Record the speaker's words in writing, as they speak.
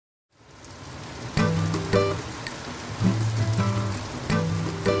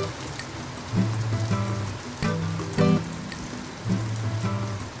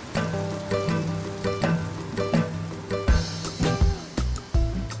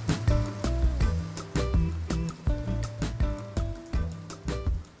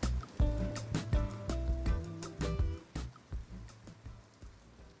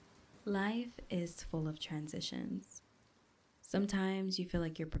Life is full of transitions. Sometimes you feel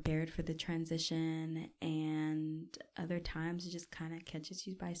like you're prepared for the transition, and other times it just kind of catches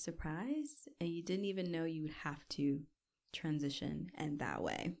you by surprise, and you didn't even know you would have to transition in that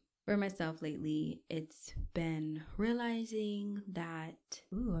way. For myself lately, it's been realizing that,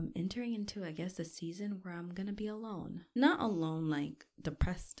 I'm entering into, a season where I'm going to be alone. Not alone, like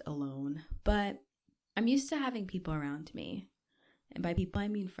depressed alone, but I'm used to having people around me. And by people, I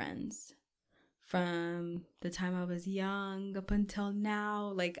mean friends. From the time I was young up until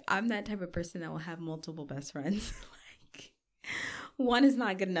now, I'm that type of person that will have multiple best friends. One is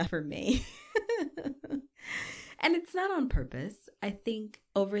not good enough for me. And it's not on purpose. I think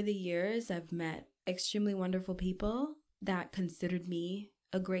over the years, I've met extremely wonderful people that considered me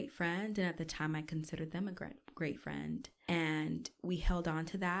a great friend. And at the time, I considered them a great friend. And we held on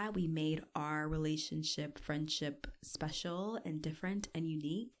to that. We made our friendship special and different and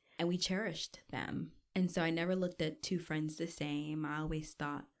unique. And we cherished them. And so I never looked at two friends the same. I always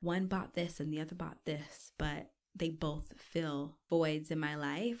thought one bought this and the other bought this. But they both fill voids in my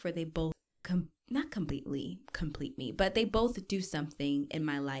life, or they both not completely complete me, but they both do something in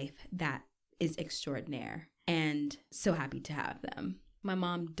my life that is extraordinary, and so happy to have them. My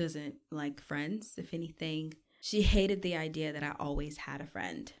mom doesn't like friends. If anything, she hated the idea that I always had a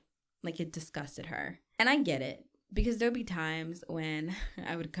friend. It disgusted her. And I get it, because there'll be times when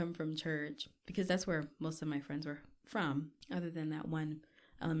I would come from church, because that's where most of my friends were from, other than that one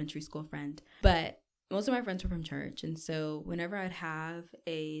elementary school friend. But most of my friends were from church, and so whenever I'd have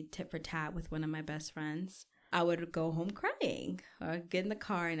a tit for tat with one of my best friends, I would go home crying, or I'd get in the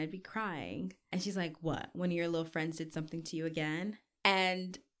car and I'd be crying. And she's like, "What? One of your little friends did something to you again?"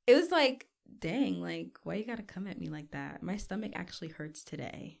 And it was like, dang, why you gotta come at me like that? My stomach actually hurts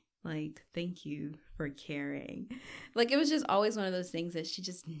today. Thank you for caring. It was just always one of those things that she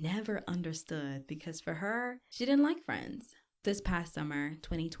just never understood, because for her, she didn't like friends. This past summer,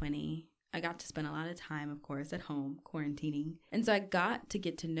 2020, I got to spend a lot of time, of course, at home, quarantining. And so I got to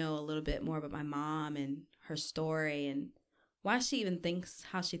get to know a little bit more about my mom and her story and why she even thinks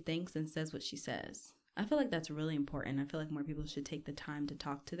how she thinks and says what she says. I feel like that's really important. I feel like more people should take the time to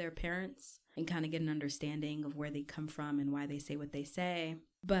talk to their parents and kind of get an understanding of where they come from and why they say what they say.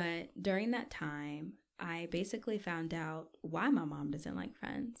 But during that time, I basically found out why my mom doesn't like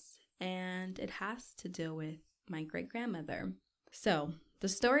friends. And it has to do with my great-grandmother. So the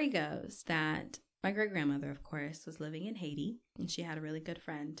story goes that my great-grandmother, of course, was living in Haiti, and she had a really good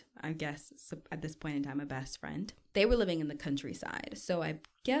friend, I guess at this point in time, a best friend. They were living in the countryside. So I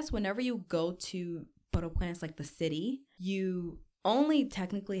guess whenever you go to Port-au-Prince, the city, you only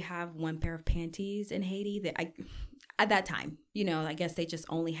technically have one pair of panties in Haiti. At that time, I guess they just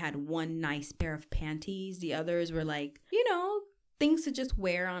only had one nice pair of panties. The others were things to just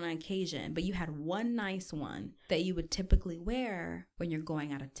wear on occasion, but you had one nice one that you would typically wear when you're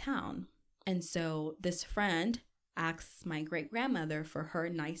going out of town. And so this friend asks my great-grandmother for her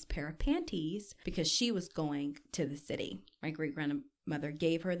nice pair of panties because she was going to the city. My great-grandmother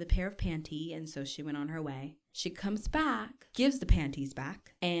gave her the pair of panties, and so she went on her way. She comes back, gives the panties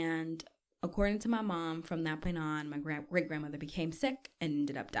back, and according to my mom, from that point on, my great-grandmother became sick and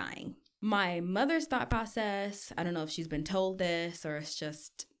ended up dying. My mother's thought process, I don't know if she's been told this or it's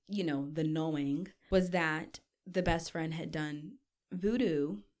just, the knowing, was that the best friend had done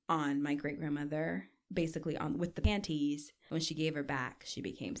voodoo on my great-grandmother, basically with the panties. When she gave her back, she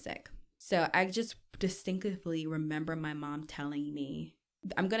became sick. So I just distinctively remember my mom telling me,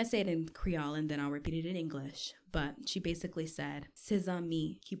 I'm going to say it in Creole and then I'll repeat it in English, but she basically said, "Ses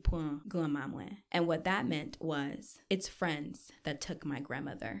amis qui point grand-maman." And what that meant was, it's friends that took my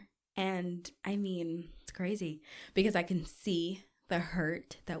grandmother. And I mean, it's crazy because I can see the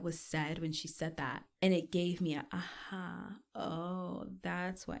hurt that was said when she said that. And it gave me a, aha, oh,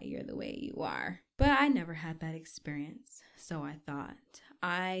 that's why you're the way you are. But I never had that experience. So I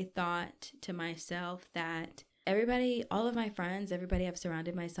thought to myself that all of my friends, everybody I've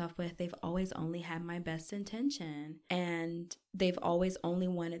surrounded myself with, they've always only had my best intention. And they've always only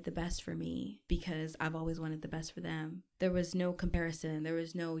wanted the best for me because I've always wanted the best for them. There was no comparison. There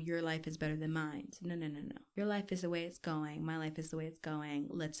was no, your life is better than mine. No. Your life is the way it's going. My life is the way it's going.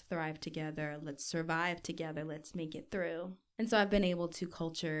 Let's thrive together. Let's survive together. Let's make it through. And so I've been able to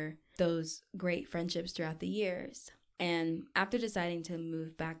culture those great friendships throughout the years. And after deciding to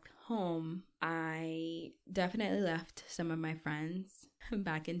move back home, I definitely left some of my friends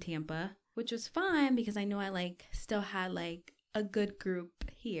back in Tampa, which was fine because I knew I still had a good group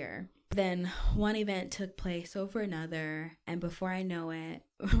here. Then one event took place over another, and before I know it,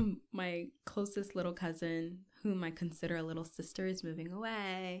 my closest little cousin, whom I consider a little sister, is moving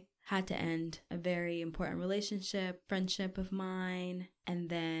away. had to end a very important friendship of mine. And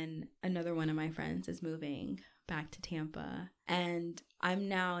then another one of my friends is moving back to Tampa. And I'm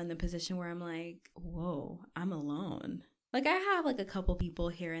now in the position where I'm like, whoa, I'm alone. Like, I have like a couple people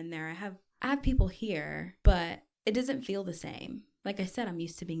here and there. I have people here, but it doesn't feel the same. Like I said, I'm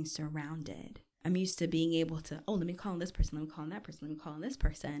used to being surrounded. I'm used to being able to, let me call on this person, let me call on that person, let me call on this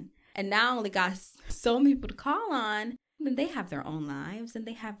person. And now I only got so many people to call on. And they have their own lives and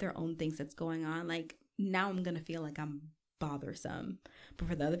they have their own things that's going on. Like, now I'm going to feel like I'm bothersome. But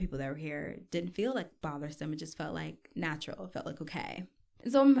for the other people that were here, it didn't feel like bothersome. It just felt like natural. It felt like okay.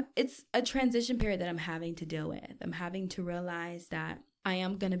 And so it's a transition period that I'm having to deal with. I'm having to realize that I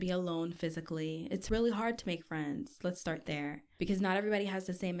am going to be alone physically. It's really hard to make friends. Let's start there. Because not everybody has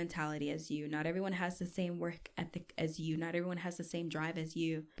the same mentality as you. Not everyone has the same work ethic as you. Not everyone has the same drive as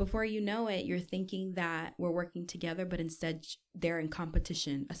you. Before you know it, you're thinking that we're working together, but instead they're in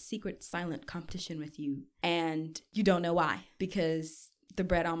competition, a secret, silent competition with you. And you don't know why. Because the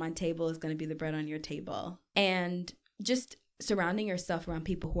bread on my table is going to be the bread on your table. And just surrounding yourself around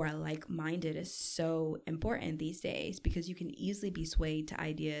people who are like-minded is so important these days, because you can easily be swayed to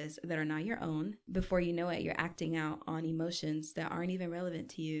ideas that are not your own. Before you know it, you're acting out on emotions that aren't even relevant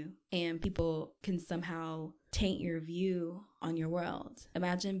to you, and people can somehow taint your view on your world.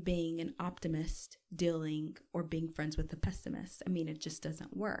 Imagine being an optimist dealing or being friends with a pessimist. I mean, it just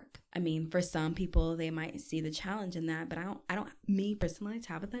doesn't work. I mean, for some people, they might see the challenge in that, but me personally,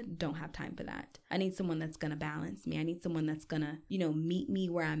 Tabitha, don't have time for that. I need someone that's going to balance me. I need someone that's going to, meet me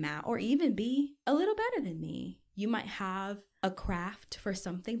where I'm at, or even be a little better than me. You might have a craft for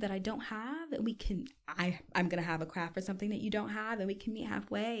something that I don't have, and I'm going to have a craft for something that you don't have, and we can meet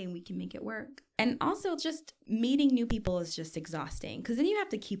halfway and we can make it work. And also, just meeting new people is just exhausting, because then you have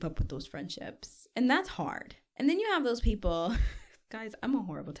to keep up with those friendships, and that's hard. And then you have those people, guys, I'm a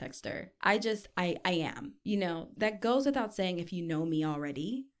horrible texter. I am, that goes without saying. If you know me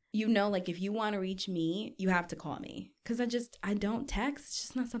already, like, if you want to reach me, you have to call me, because I don't text. It's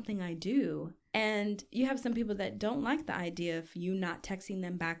just not something I do. And you have some people that don't like the idea of you not texting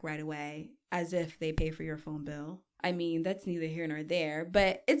them back right away, as if they pay for your phone bill. I mean, that's neither here nor there,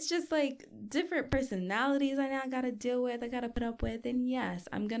 but it's just like different personalities I now got to deal with, I got to put up with. And yes,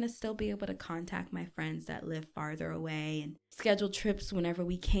 I'm going to still be able to contact my friends that live farther away and schedule trips whenever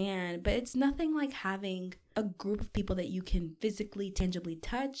we can. But it's nothing like having a group of people that you can physically, tangibly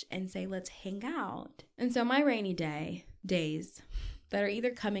touch and say, let's hang out. And so my rainy days that are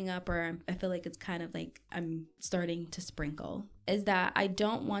either coming up, or I feel like it's kind of like I'm starting to sprinkle, is that I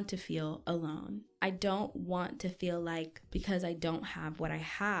don't want to feel alone. I don't want to feel like, because I don't have what I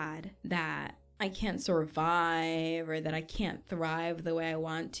had, that I can't survive, or that I can't thrive the way I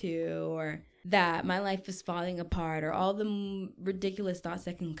want to, or that my life is falling apart, or all the ridiculous thoughts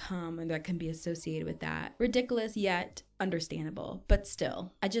that can come and that can be associated with that. Ridiculous yet understandable, but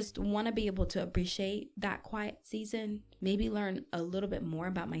still, I just want to be able to appreciate that quiet season, maybe learn a little bit more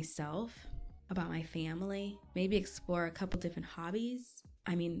about myself, about my family, maybe explore a couple different hobbies.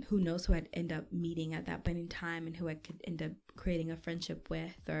 I mean, who knows who I'd end up meeting at that point in time, and who I could end up creating a friendship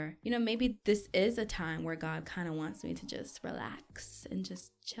with. Or, maybe this is a time where God kind of wants me to just relax and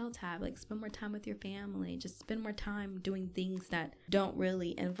just chill tab, like spend more time with your family, just spend more time doing things that don't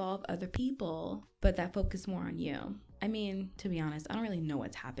really involve other people, but that focus more on you. I mean, to be honest, I don't really know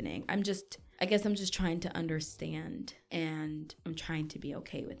what's happening. I guess I'm just trying to understand, and I'm trying to be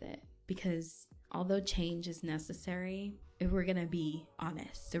okay with it, because although change is necessary, if we're going to be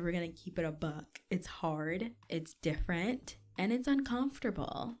honest, if we're going to keep it a buck, it's hard, it's different, and it's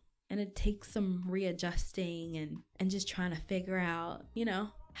uncomfortable. And it takes some readjusting and just trying to figure out,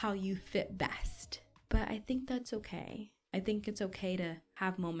 how you fit best. But I think that's okay. I think it's okay to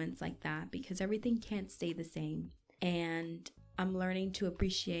have moments like that, because everything can't stay the same. And I'm learning to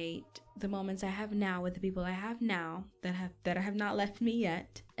appreciate the moments I have now with the people I have now that have not left me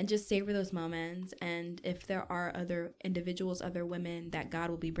yet, and just savor those moments. And if there are other individuals, other women that God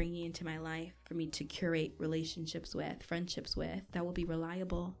will be bringing into my life for me to curate relationships with, friendships with, that will be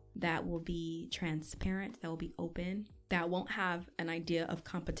reliable, that will be transparent, that will be open, that won't have an idea of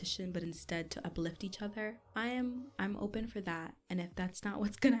competition, but instead to uplift each other, I'm open for that. And if that's not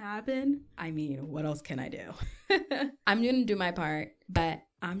what's gonna happen, I mean, what else can I do? I'm gonna do my part, but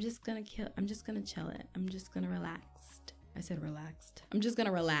I'm just gonna chill it. I'm just gonna relax. I said relaxed. I'm just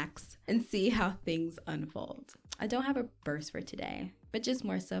gonna relax and see how things unfold. I don't have a verse for today, but just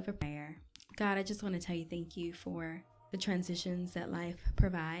more so for prayer. God, I just want to tell you thank you for the transitions that life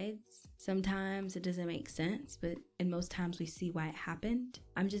provides. Sometimes it doesn't make sense, but in most times we see why it happened.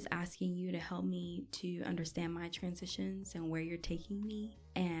 I'm just asking you to help me to understand my transitions and where you're taking me.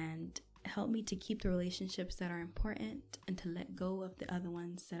 and help me to keep the relationships that are important and to let go of the other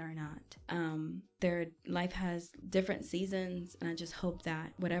ones that are not. Their life has different seasons, and I just hope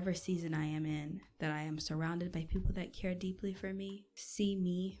that whatever season I am in, that I am surrounded by people that care deeply for me, see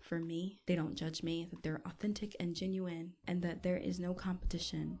me for me, they don't judge me, that they're authentic and genuine, and that there is no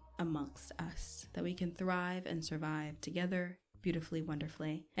competition amongst us, that we can thrive and survive together beautifully,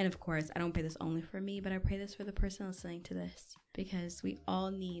 wonderfully. And of course, I don't pray this only for me, but I pray this for the person listening to this, because we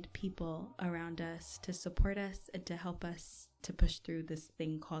all need people around us to support us and to help us to push through this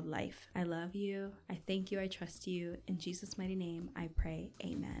thing called life. I love you. I thank you. I trust you. In Jesus' mighty name, I pray.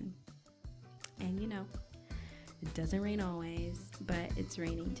 Amen. And it doesn't rain always, but it's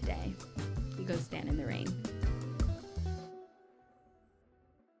raining today. Go stand in the rain.